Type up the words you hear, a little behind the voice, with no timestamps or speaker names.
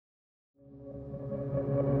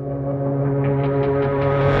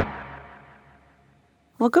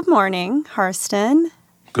Well, good morning, Harston.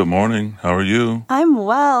 Good morning. How are you? I'm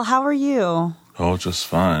well. How are you? Oh, just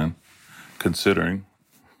fine, considering.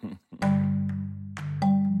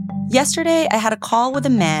 Yesterday, I had a call with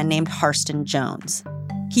a man named Harston Jones.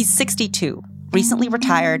 He's 62, recently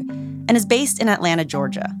retired, and is based in Atlanta,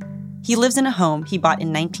 Georgia. He lives in a home he bought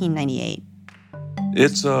in 1998.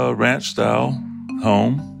 It's a ranch-style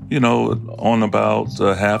home, on about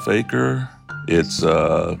a half acre. It's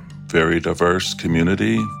a very diverse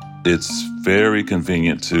community. It's very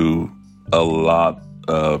convenient to a lot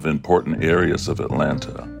of important areas of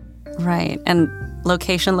Atlanta. Right. And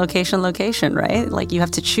location, right? Like you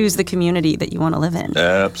have to choose the community that you want to live in.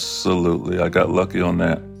 Absolutely. I got lucky on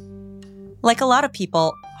that. Like a lot of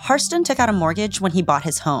people, Harston took out a mortgage when he bought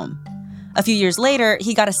his home. A few years later,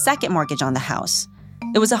 he got a second mortgage on the house.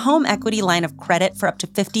 It was a home equity line of credit for up to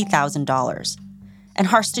 $50,000. And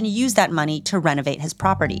Harston used that money to renovate his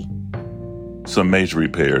property. Some major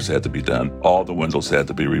repairs had to be done. All the windows had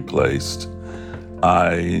to be replaced.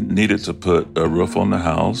 I needed to put a roof on the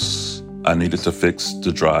house. I needed to fix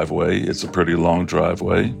the driveway. It's a pretty long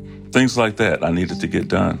driveway. Things like that I needed to get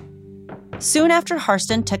done. Soon after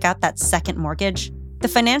Harston took out that second mortgage, the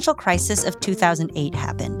financial crisis of 2008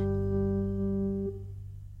 happened.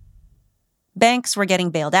 Banks were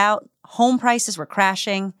getting bailed out, home prices were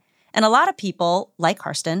crashing, and a lot of people, like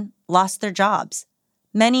Harston, lost their jobs.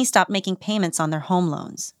 Many stopped making payments on their home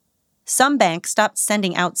loans. Some banks stopped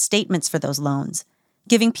sending out statements for those loans,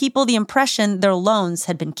 giving people the impression their loans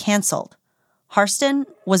had been canceled. Harston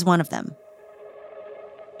was one of them.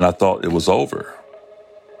 And I thought it was over.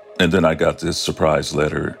 And then I got this surprise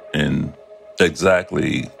letter in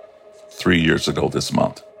exactly 3 years ago this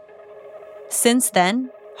month. Since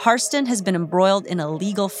then, Harston has been embroiled in a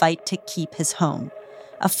legal fight to keep his home,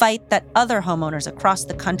 a fight that other homeowners across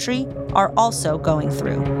the country are also going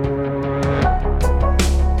through.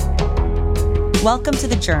 Welcome to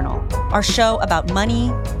The Journal, our show about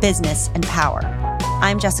money, business, and power.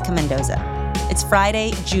 I'm Jessica Mendoza. It's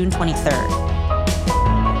Friday, June 23rd.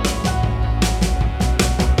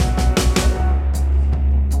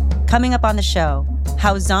 Coming up on the show,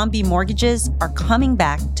 how zombie mortgages are coming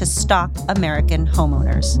back to stalk American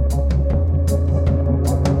homeowners.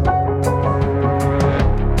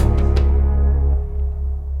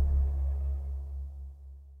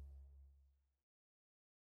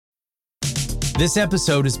 This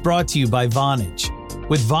episode is brought to you by Vonage.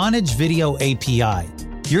 With Vonage Video API,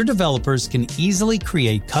 your developers can easily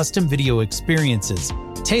create custom video experiences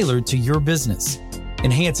tailored to your business.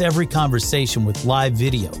 Enhance every conversation with live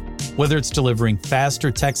video, whether it's delivering faster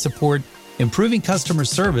tech support, improving customer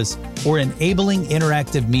service, or enabling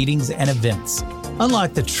interactive meetings and events.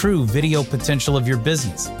 Unlock the true video potential of your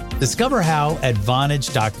business. Discover how at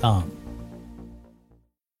Vonage.com.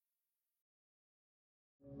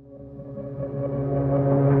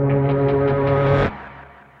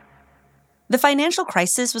 The financial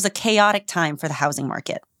crisis was a chaotic time for the housing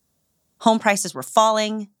market. Home prices were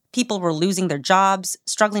falling, people were losing their jobs,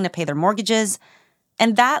 struggling to pay their mortgages,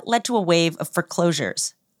 and that led to a wave of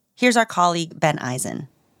foreclosures. Here's our colleague, Ben Eisen.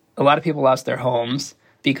 A lot of people lost their homes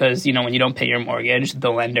because, when you don't pay your mortgage,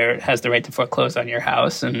 the lender has the right to foreclose on your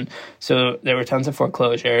house. And so there were tons of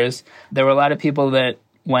foreclosures. There were a lot of people that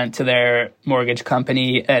went to their mortgage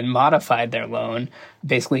company and modified their loan,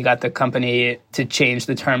 basically got the company to change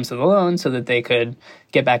the terms of the loan so that they could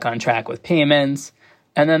get back on track with payments.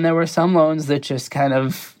 And then there were some loans that just kind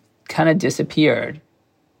of disappeared.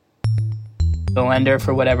 The lender,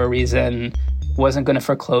 for whatever reason, wasn't going to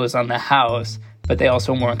foreclose on the house, but they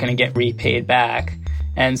also weren't going to get repaid back.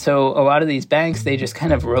 And so a lot of these banks, they just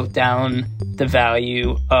kind of wrote down the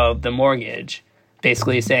value of the mortgage,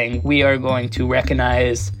 basically saying, we are going to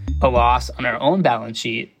recognize a loss on our own balance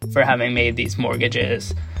sheet for having made these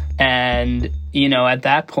mortgages. And, at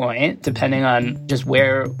that point, depending on just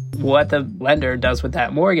what the lender does with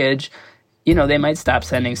that mortgage, they might stop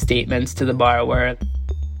sending statements to the borrower.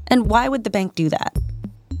 And why would the bank do that?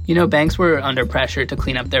 Banks were under pressure to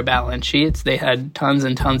clean up their balance sheets. They had tons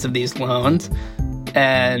and tons of these loans,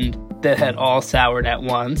 and that had all soured at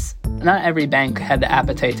once. Not every bank had the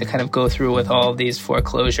appetite to kind of go through with all of these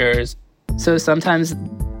foreclosures. So sometimes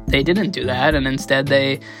they didn't do that, and instead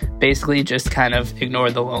they basically just kind of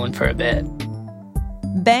ignored the loan for a bit.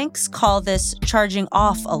 Banks call this charging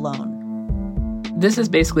off a loan. This is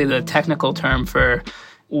basically the technical term for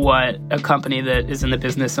what a company that is in the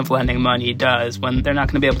business of lending money does when they're not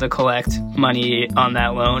going to be able to collect money on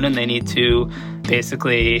that loan and they need to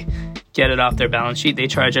basically get it off their balance sheet. They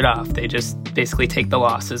charge it off. They just basically take the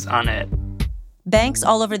losses on it. Banks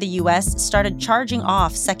all over the U.S. started charging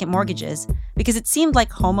off second mortgages because it seemed like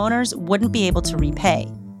homeowners wouldn't be able to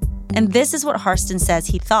repay. And this is what Harston says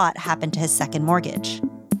he thought happened to his second mortgage.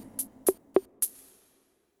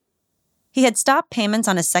 He had stopped payments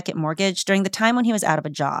on his second mortgage during the time when he was out of a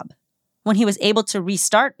job. When he was able to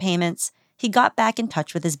restart payments, he got back in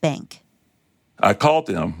touch with his bank. I called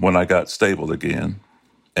them when I got stable again,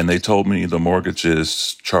 and they told me the mortgage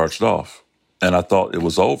is charged off. And I thought it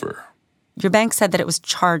was over. Your bank said that it was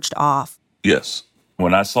charged off. Yes.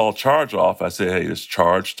 When I saw charge off, I said, hey, it's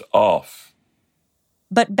charged off.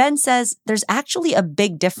 But Ben says there's actually a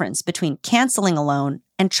big difference between canceling a loan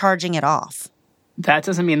and charging it off. That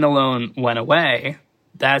doesn't mean the loan went away.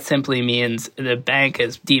 That simply means the bank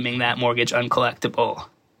is deeming that mortgage uncollectible.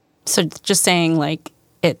 So just saying, like,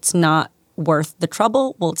 it's not worth the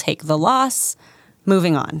trouble, we'll take the loss,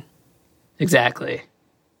 moving on. Exactly.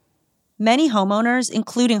 Many homeowners,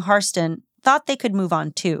 including Harston, thought they could move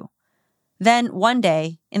on too. Then one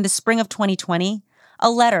day, in the spring of 2020, a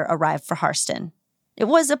letter arrived for Harston. It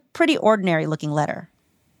was a pretty ordinary-looking letter.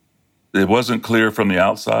 It wasn't clear from the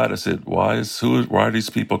outside. I said, why are these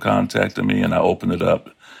people contacting me? And I opened it up,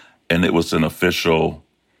 and it was an official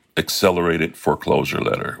accelerated foreclosure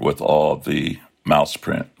letter with all the mouse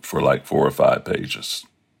print for like 4 or 5 pages.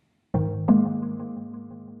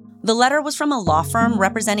 The letter was from a law firm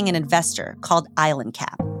representing an investor called Island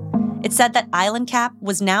Cap. It said that Island Cap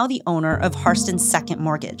was now the owner of Harston's second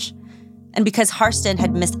mortgage. And because Harston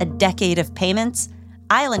had missed a decade of payments,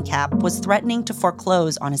 Island Cap was threatening to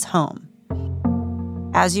foreclose on his home.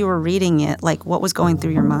 As you were reading it, like, what was going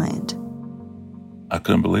through your mind? I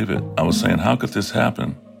couldn't believe it. I was saying, how could this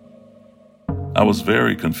happen? I was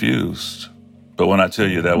very confused. But when I tell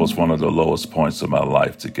you that was one of the lowest points of my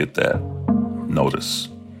life to get that notice,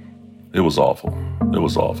 it was awful. It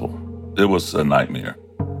was awful. It was a nightmare.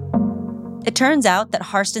 It turns out that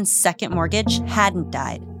Harston's second mortgage hadn't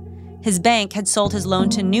died. His bank had sold his loan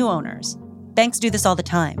to new owners. Banks do this all the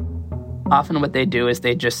time. Often what they do is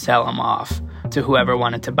they just sell them off to whoever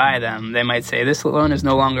wanted to buy them. They might say, this loan is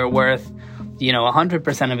no longer worth,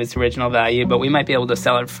 100% of its original value, but we might be able to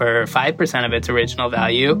sell it for 5% of its original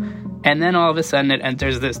value. And then all of a sudden it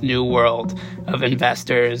enters this new world of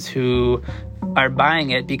investors who are buying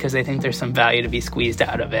it because they think there's some value to be squeezed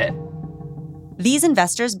out of it. These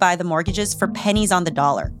investors buy the mortgages for pennies on the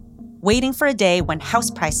dollar, waiting for a day when house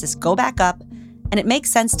prices go back up and it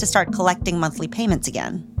makes sense to start collecting monthly payments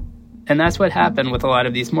again. And that's what happened with a lot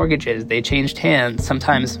of these mortgages. They changed hands,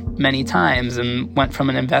 sometimes many times, and went from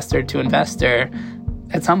an investor to investor.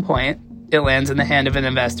 At some point, it lands in the hand of an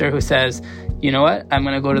investor who says, you know what, I'm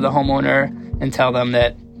going to go to the homeowner and tell them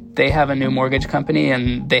that they have a new mortgage company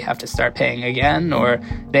and they have to start paying again, or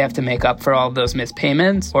they have to make up for all of those missed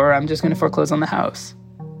payments, or I'm just going to foreclose on the house.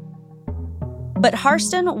 But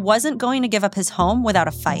Harston wasn't going to give up his home without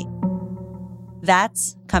a fight.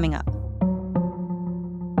 That's coming up.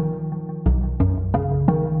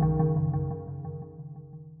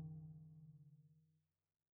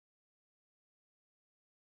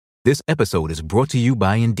 This episode is brought to you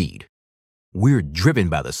by Indeed. We're driven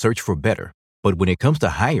by the search for better, but when it comes to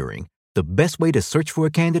hiring, the best way to search for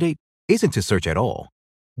a candidate isn't to search at all.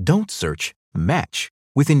 Don't search, match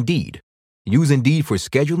with Indeed. Use Indeed for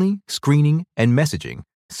scheduling, screening, and messaging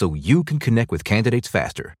so you can connect with candidates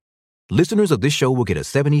faster. Listeners of this show will get a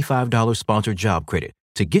 $75 sponsored job credit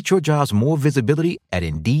to get your jobs more visibility at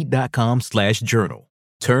Indeed.com/journal.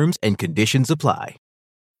 Terms and conditions apply.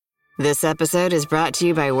 This episode is brought to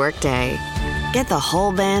you by Workday. Get the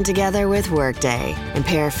whole band together with Workday and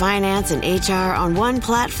pair finance and HR on one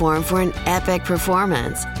platform for an epic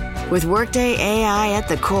performance. With Workday AI at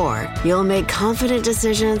the core, you'll make confident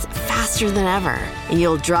decisions faster than ever, and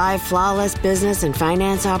you'll drive flawless business and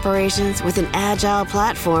finance operations with an agile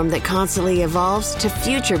platform that constantly evolves to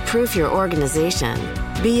future-proof your organization.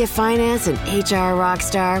 Be a finance and HR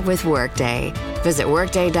rockstar with Workday. Visit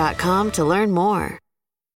Workday.com to learn more.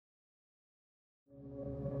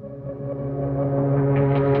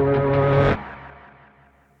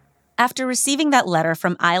 After receiving that letter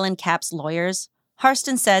from Island Cap's lawyers,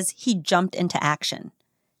 Harston says he jumped into action.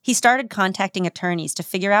 He started contacting attorneys to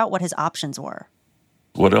figure out what his options were.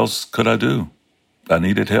 What else could I do? I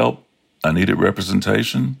needed help. I needed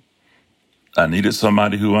representation. I needed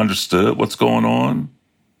somebody who understood what's going on.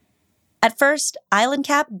 At first, Island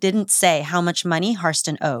Cap didn't say how much money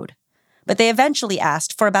Harston owed, but they eventually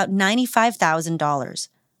asked for about $95,000,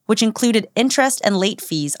 which included interest and late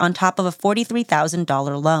fees on top of a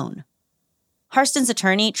 $43,000 loan. Harston's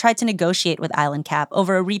attorney tried to negotiate with Island Cap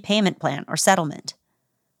over a repayment plan or settlement.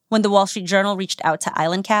 When the Wall Street Journal reached out to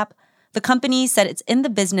Island Cap, the company said it's in the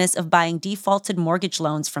business of buying defaulted mortgage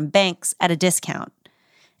loans from banks at a discount.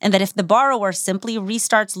 and that if the borrower simply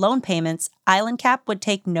restarts loan payments, Island Cap would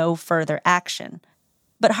take no further action.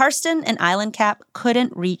 But Harston and Island Cap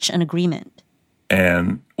couldn't reach an agreement.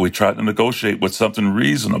 And we tried to negotiate with something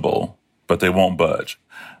reasonable, but they won't budge.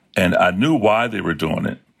 And I knew why they were doing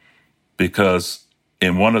it, because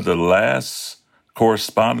in one of the last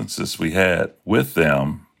correspondences we had with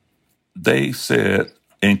them, they said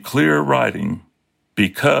in clear writing,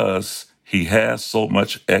 because he has so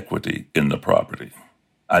much equity in the property.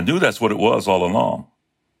 I knew that's what it was all along,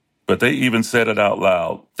 but they even said it out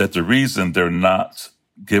loud, that the reason they're not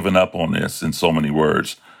giving up on this in so many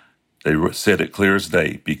words, they said it clear as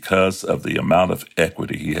day, because of the amount of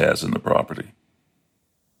equity he has in the property.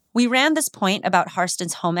 We ran this point about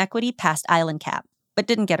Harston's home equity past Island Cap, but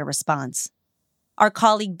didn't get a response. Our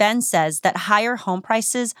colleague Ben says that higher home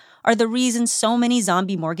prices are the reason so many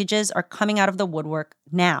zombie mortgages are coming out of the woodwork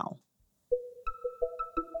now.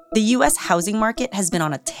 The U.S. housing market has been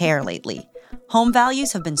on a tear lately. Home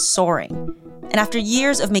values have been soaring. And after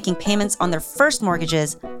years of making payments on their first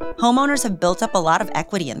mortgages, homeowners have built up a lot of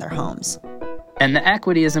equity in their homes. And the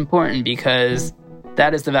equity is important because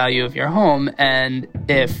that is the value of your home. And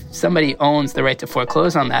if somebody owns the right to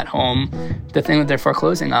foreclose on that home, the thing that they're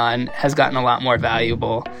foreclosing on has gotten a lot more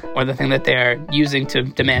valuable, or the thing that they're using to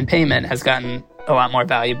demand payment has gotten a lot more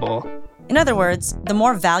valuable. In other words, the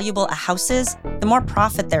more valuable a house is, the more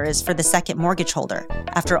profit there is for the second mortgage holder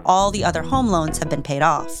after all the other home loans have been paid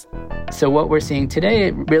off. So what we're seeing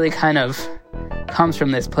today really kind of comes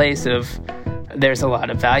from this place of there's a lot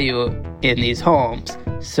of value in these homes.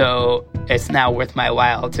 So it's now worth my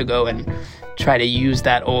while to go and try to use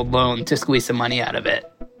that old loan to squeeze some money out of it.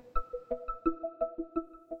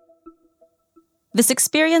 This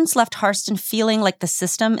experience left Harston feeling like the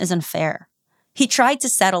system is unfair. He tried to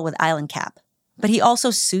settle with Island Cap, but he also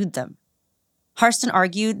sued them. Harston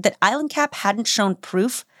argued that Island Cap hadn't shown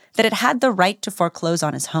proof that it had the right to foreclose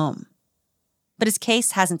on his home. But his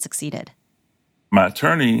case hasn't succeeded. My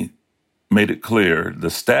attorney made it clear the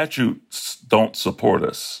statutes don't support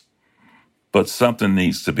us, but something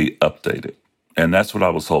needs to be updated. And that's what I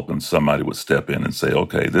was hoping somebody would step in and say,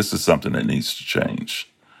 okay, this is something that needs to change.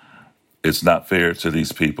 It's not fair to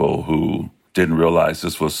these people who didn't realize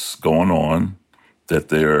this was going on, that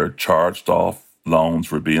their charged off loans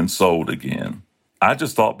were being sold again. I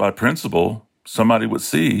just thought by principle, somebody would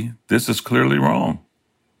see this is clearly wrong.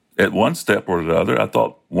 At one step or the other, I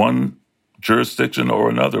thought one jurisdiction or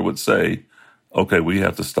another would say, okay, we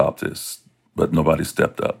have to stop this, but nobody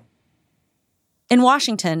stepped up. In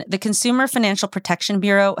Washington, the Consumer Financial Protection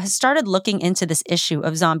Bureau has started looking into this issue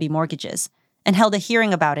of zombie mortgages and held a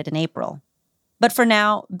hearing about it in April. But for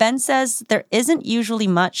now, Ben says there isn't usually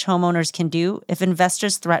much homeowners can do if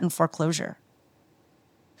investors threaten foreclosure.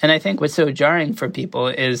 And I think what's so jarring for people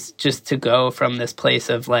is just to go from this place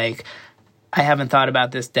of like, I haven't thought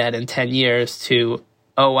about this debt in 10 years to,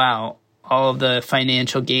 oh, wow, all of the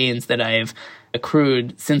financial gains that I've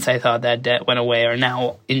accrued since I thought that debt went away are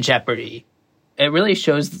now in jeopardy. It really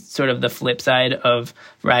shows sort of the flip side of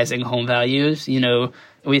rising home values. You know,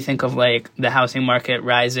 we think of like the housing market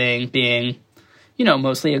rising being, you know,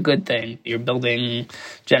 mostly a good thing. You're building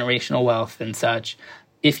generational wealth and such.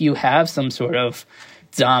 If you have some sort of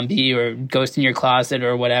zombie or ghost in your closet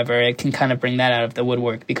or whatever, it can kind of bring that out of the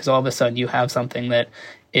woodwork because all of a sudden you have something that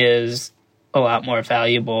is a lot more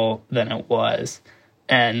valuable than it was.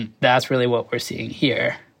 And that's really what we're seeing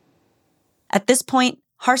here. At this point,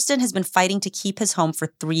 Harston has been fighting to keep his home for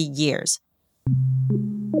 3 years.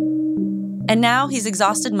 And now he's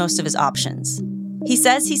exhausted most of his options. He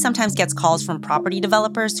says he sometimes gets calls from property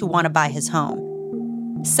developers who want to buy his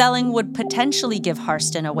home. Selling would potentially give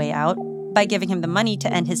Harston a way out by giving him the money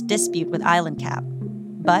to end his dispute with Island Cap.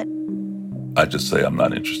 But I just say I'm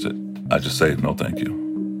not interested. I just say no, thank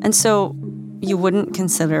you. And so you wouldn't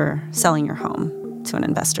consider selling your home to an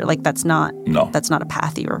investor? Like that's not a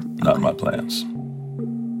path you're... Not in my plans.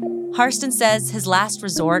 Harston says his last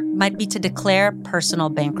resort might be to declare personal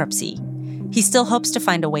bankruptcy. He still hopes to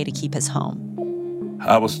find a way to keep his home.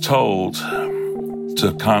 I was told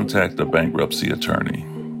to contact a bankruptcy attorney.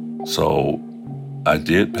 So I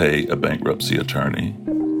did pay a bankruptcy attorney.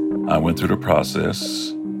 I went through the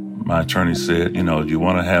process. My attorney said, you know, you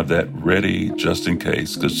want to have that ready just in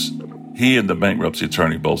case, because he and the bankruptcy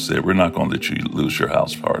attorney both said, we're not going to let you lose your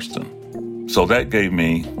house, Harston. So that gave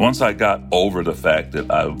me, once I got over the fact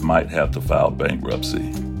that I might have to file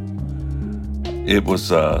bankruptcy, it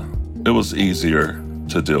was easier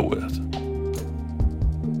to deal with.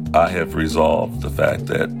 I have resolved the fact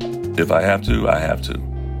that if I have to, I have to.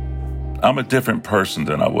 I'm a different person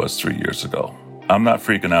than I was 3 years ago. I'm not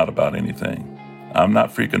freaking out about anything. I'm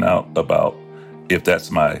not freaking out about if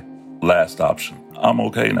that's my last option. I'm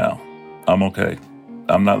okay now. I'm okay.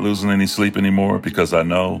 I'm not losing any sleep anymore because I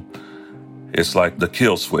know it's like the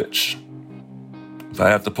kill switch. If I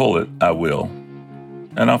have to pull it, I will.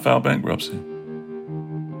 And I'll file bankruptcy.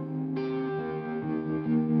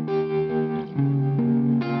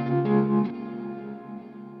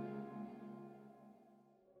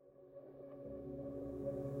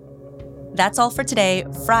 That's all for today,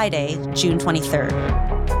 Friday, June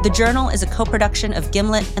 23rd. The Journal is a co-production of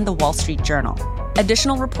Gimlet and The Wall Street Journal.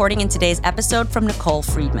 Additional reporting in today's episode from Nicole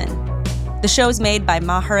Friedman. The show is made by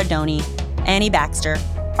Maher Adoni, Annie Baxter,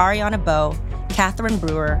 Ariana Bowe, Catherine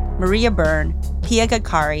Brewer, Maria Byrne, Pia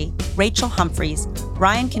Gadkari, Rachel Humphreys,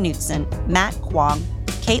 Ryan Knutson, Matt Kwong,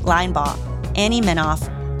 Kate Linebaugh, Annie Minoff,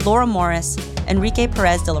 Laura Morris, Enrique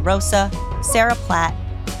Perez de la Rosa, Sarah Platt,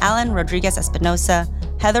 Alan Rodriguez Espinosa,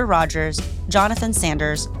 Heather Rogers, Jonathan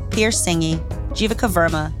Sanders, Pierce Singy, Jivika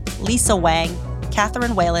Verma, Lisa Wang,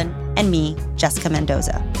 Catherine Whalen, and me, Jessica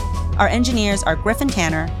Mendoza. Our engineers are Griffin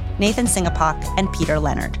Tanner, Nathan Singapak, and Peter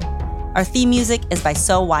Leonard. Our theme music is by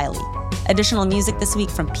So Wiley. Additional music this week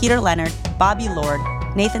from Peter Leonard, Bobby Lord,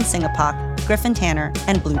 Nathan Singapak, Griffin Tanner,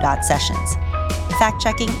 and Blue Dot Sessions.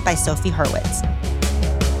 Fact-checking by Sophie Hurwitz.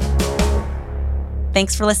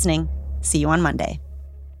 Thanks for listening. See you on Monday.